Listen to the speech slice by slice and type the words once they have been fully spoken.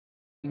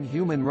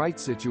Human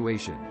rights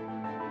situation.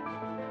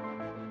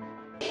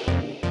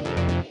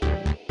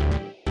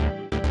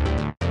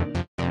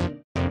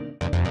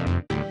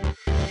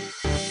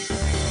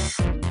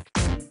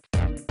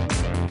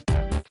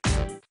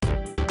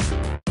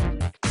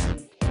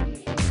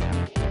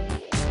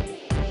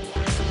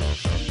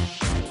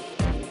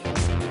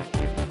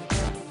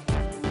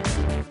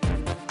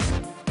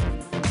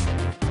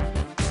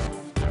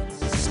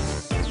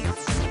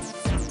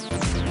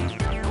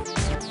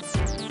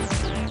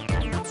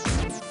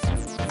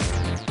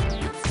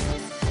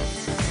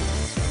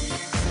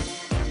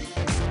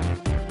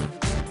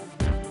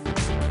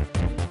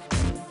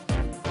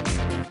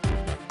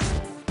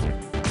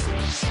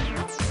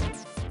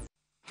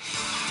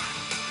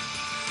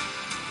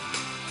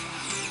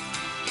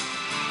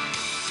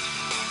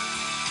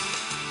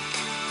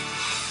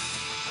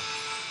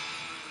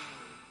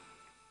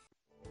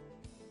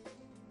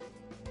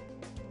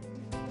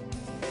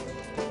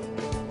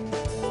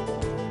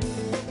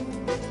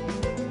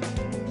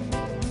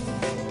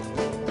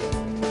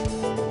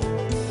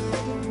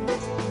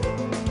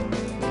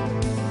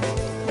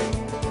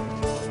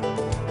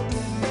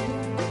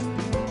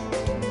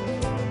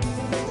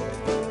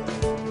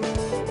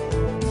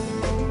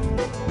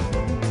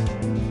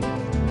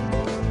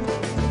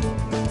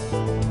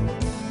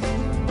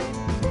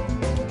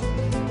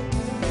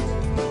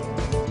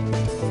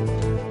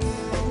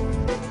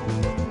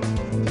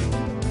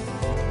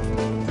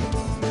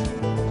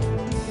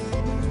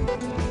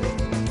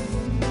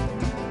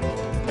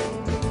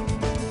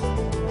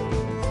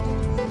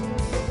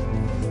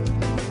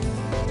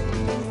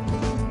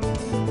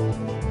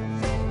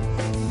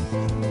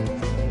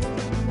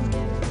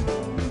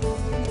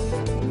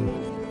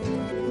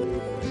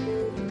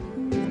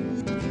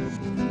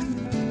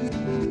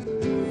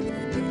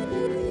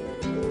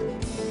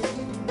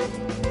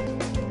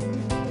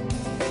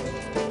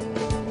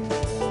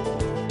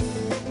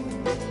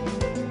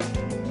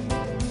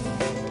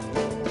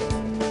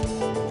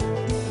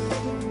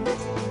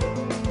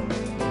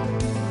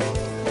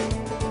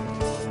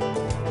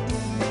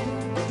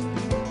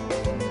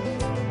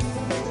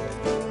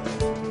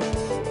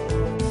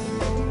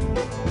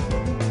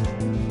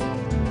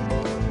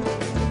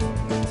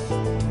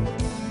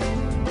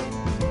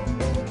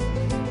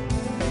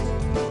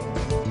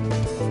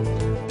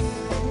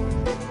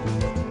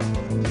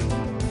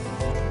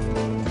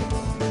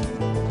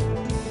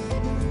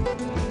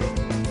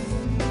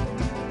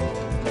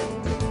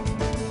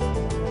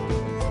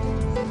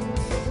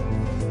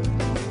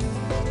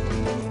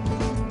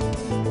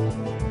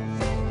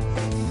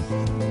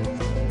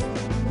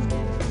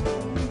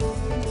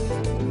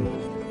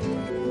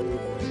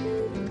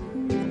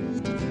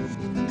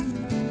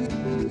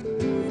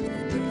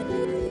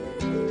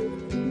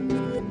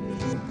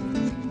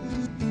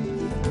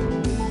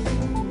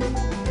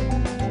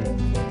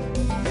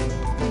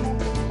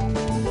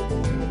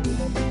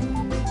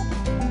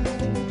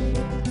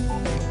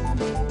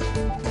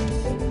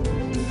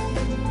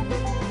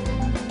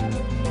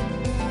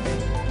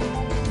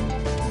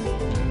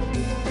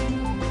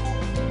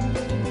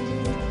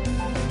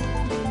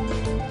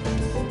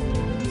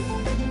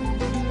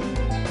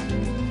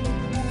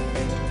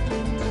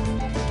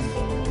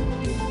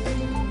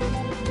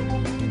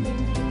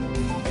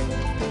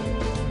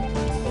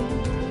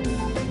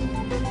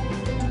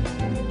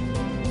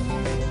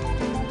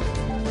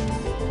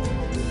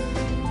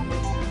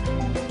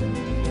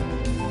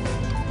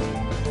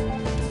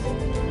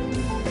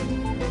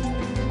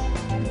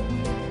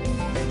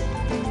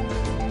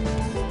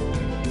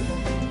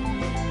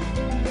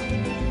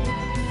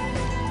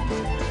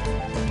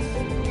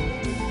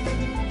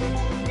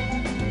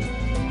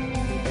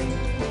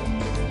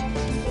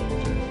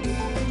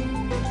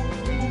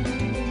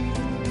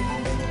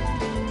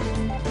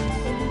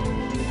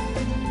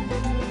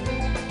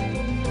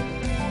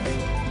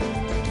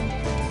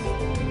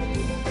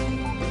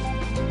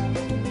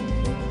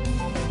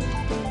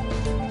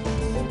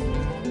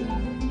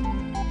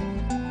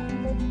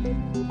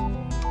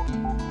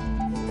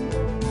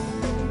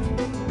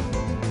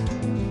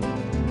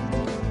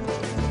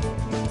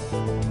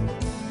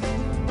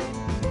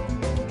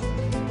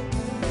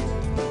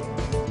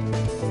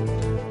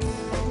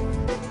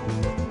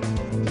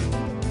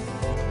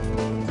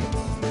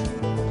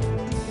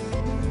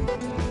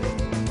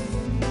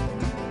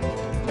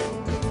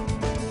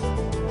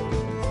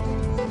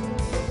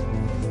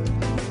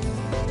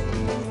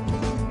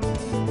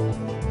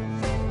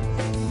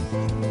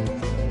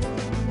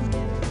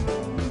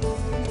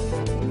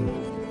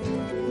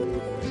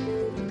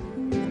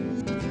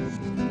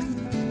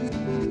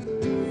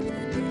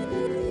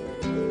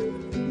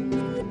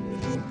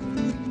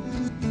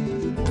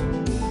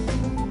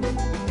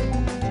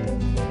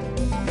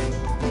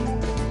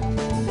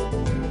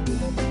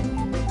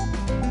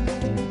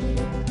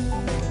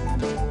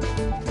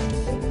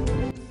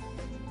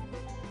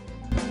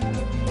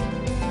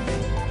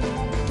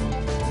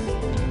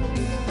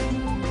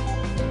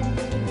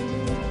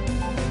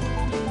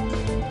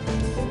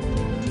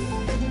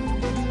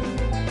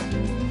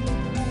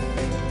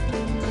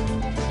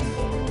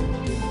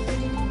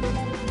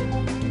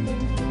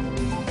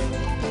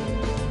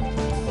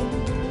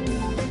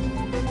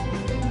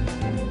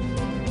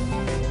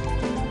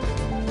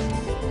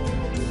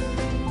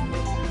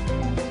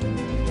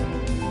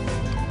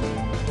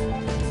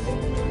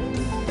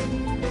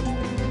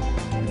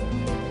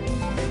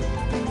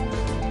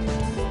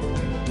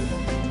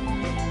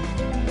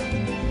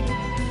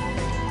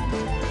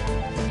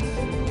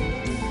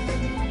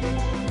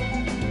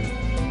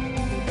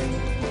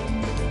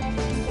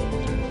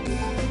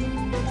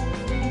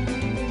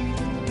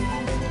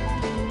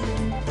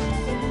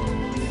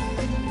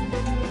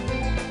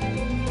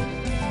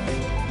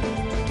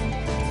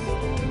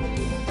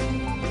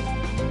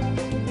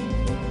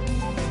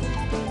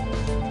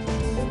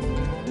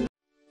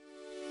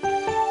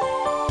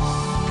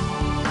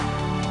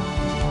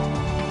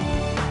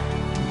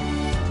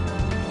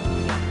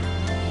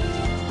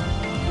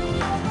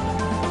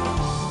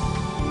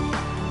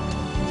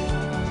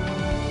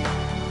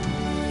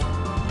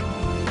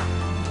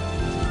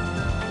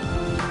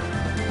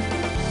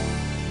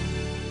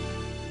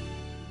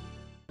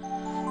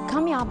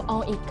 Coming up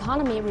on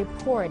Economy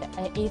Report,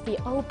 an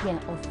Ethiopian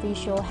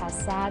official has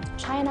said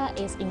China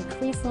is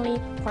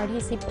increasingly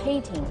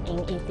participating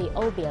in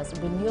Ethiopia's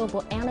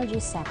renewable energy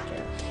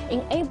sector,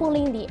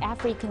 enabling the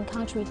African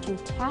country to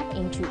tap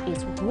into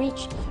its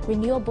rich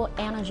renewable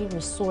energy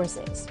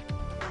resources.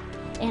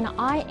 An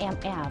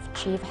IMF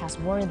chief has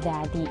warned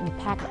that the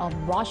impact of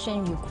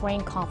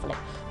Russian-Ukraine conflict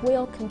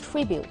will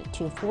contribute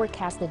to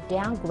forecasted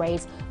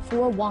downgrades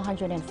for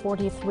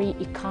 143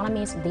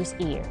 economies this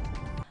year.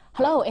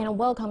 Hello and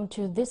welcome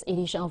to this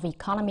edition of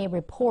Economy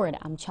Report.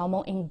 I'm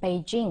Qiaomeng in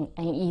Beijing.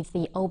 An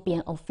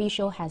Ethiopian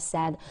official has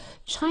said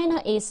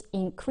China is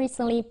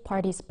increasingly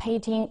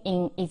participating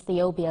in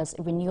Ethiopia's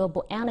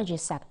renewable energy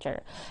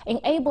sector,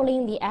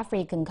 enabling the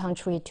African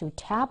country to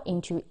tap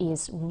into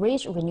its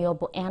rich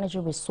renewable energy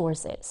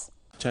resources.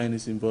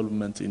 Chinese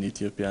involvement in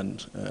Ethiopian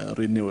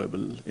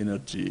renewable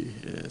energy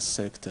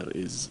sector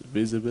is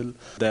visible.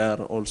 They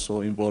are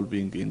also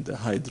involving in the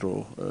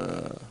hydro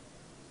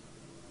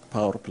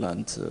power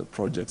plant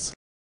projects.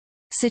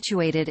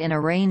 Situated in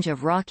a range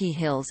of rocky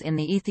hills in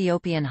the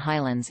Ethiopian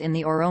highlands in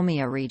the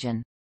Oromia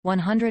region,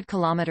 100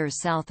 kilometers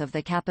south of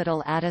the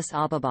capital Addis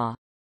Ababa,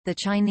 the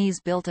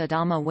Chinese-built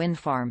Adama wind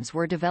farms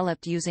were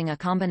developed using a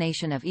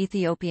combination of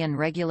Ethiopian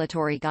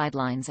regulatory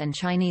guidelines and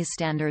Chinese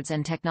standards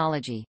and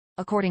technology,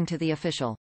 according to the official.